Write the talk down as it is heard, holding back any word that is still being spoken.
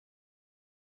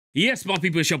Yes, my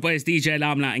people, it's your boys DJ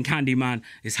Limelight and Candyman.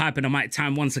 It's Hype and the Mic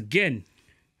time once again.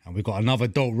 And we got another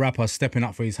dope rapper stepping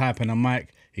up for his Hype and the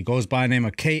Mic. He goes by the name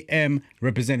of KM,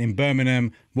 representing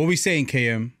Birmingham. What are we saying,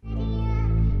 KM?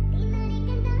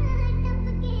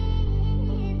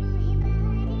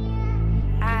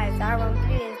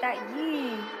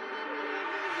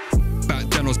 Back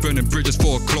then I was burning bridges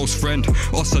for a close friend.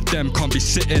 Us or them can't be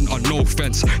sitting on no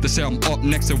fence. They say I'm up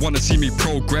next, they wanna see me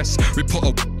progress. We put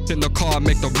a in the car,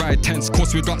 make the ride tense.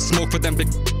 Course we got smoke for them, big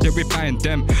yeah, we buying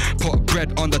them. Put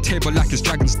bread on the table like it's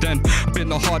Dragon's Den. I've been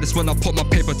the hardest when I put my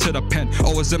paper to the pen.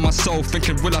 I was in my soul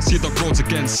thinking, will I see the roads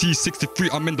again? C63,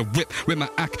 I'm in the whip with my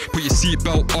act. Put your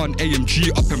seatbelt on,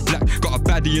 AMG up in black. Got a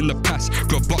baddie in the past,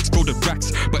 glove box filled with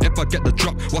racks. But if I get the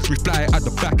drop, watch me fly at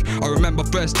the back. I remember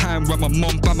first time when my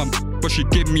mom found my but she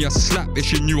gave me a slap if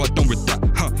she knew I'd done with that.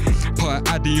 Put an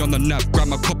addy on the nav, grab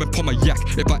my cup and put my yak.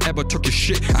 If I ever took your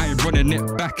shit, I ain't running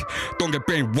it back. Don't get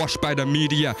brainwashed by the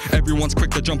media. Everyone's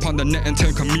quick to jump on the net and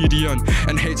turn comedian.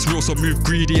 And hate's real, so move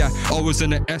greedier. I was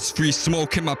in the S3,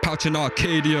 smoke in my pouch in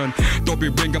Arcadian. Don't be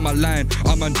ringing my line,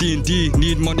 I'm on D&D.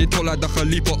 Need money, tall like the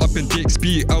Khalifa up in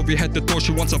DXB. LV head the door,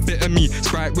 she wants a bit of me.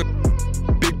 Sprite whip,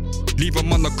 big, leave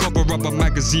them on the cover of a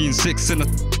magazine. 6 in a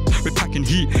we're packing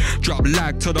heat. Drop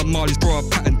lag to the Marlies, bro, a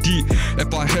patent D.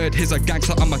 If I heard he's a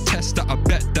gangster, I'ma test that. I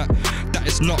bet that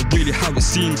is not really how it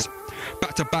seems.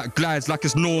 Back to back glides like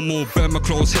it's normal. Burn my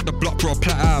clothes, hit the block, bro,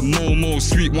 platter, more.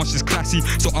 Sweet once she's classy,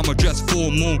 so I'ma dress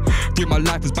formal. Free my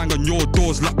life is bang on your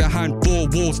doors, locked behind 4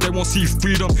 walls. They won't see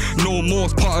freedom, no more.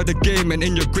 It's part of the game, and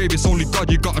in your grave, it's only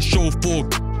God you gotta show for.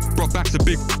 Bro, back's a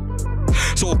big.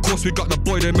 So of course we got the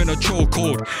boy them in a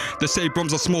chokehold. They say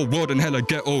Brom's a small world and hella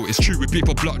ghetto. It's true, with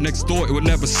people block next door, it would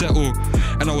never settle.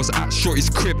 And I was at Shorty's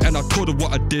crib and I told her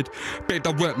what I did. Babe,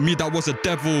 that weren't me, that was a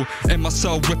devil. In my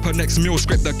cell, whip her next meal,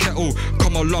 scrape the kettle.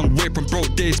 Come a long way from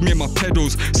broke days, me and my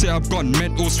pedals. Say I've gone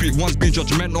mental, sweet ones been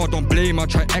judgmental. Don't blame, I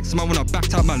try X man when I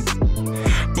backed out, man.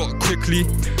 But quickly,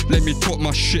 let me talk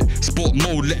my shit. Sport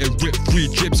mode, let it rip. 3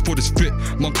 jibs for this fit.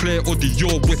 Montclair or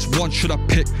Dior, which one should I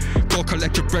pick? Go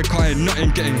collect your bread, car ain't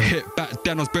nothing getting hit. Back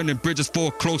then I was burning bridges for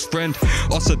a close friend.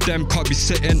 Us or them can't be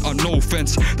sitting on no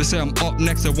fence. They say I'm up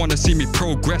next, they wanna see me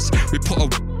progress. We put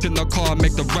a in the car,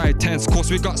 make the ride tense. Course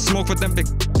we got smoke for them, big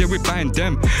yeah, we buying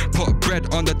them. Put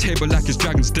bread on the table like it's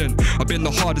Dragon's Den. I've been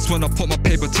the hardest when I put my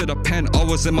paper to the pen. I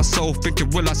was in my soul thinking,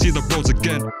 will I see the roads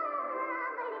again?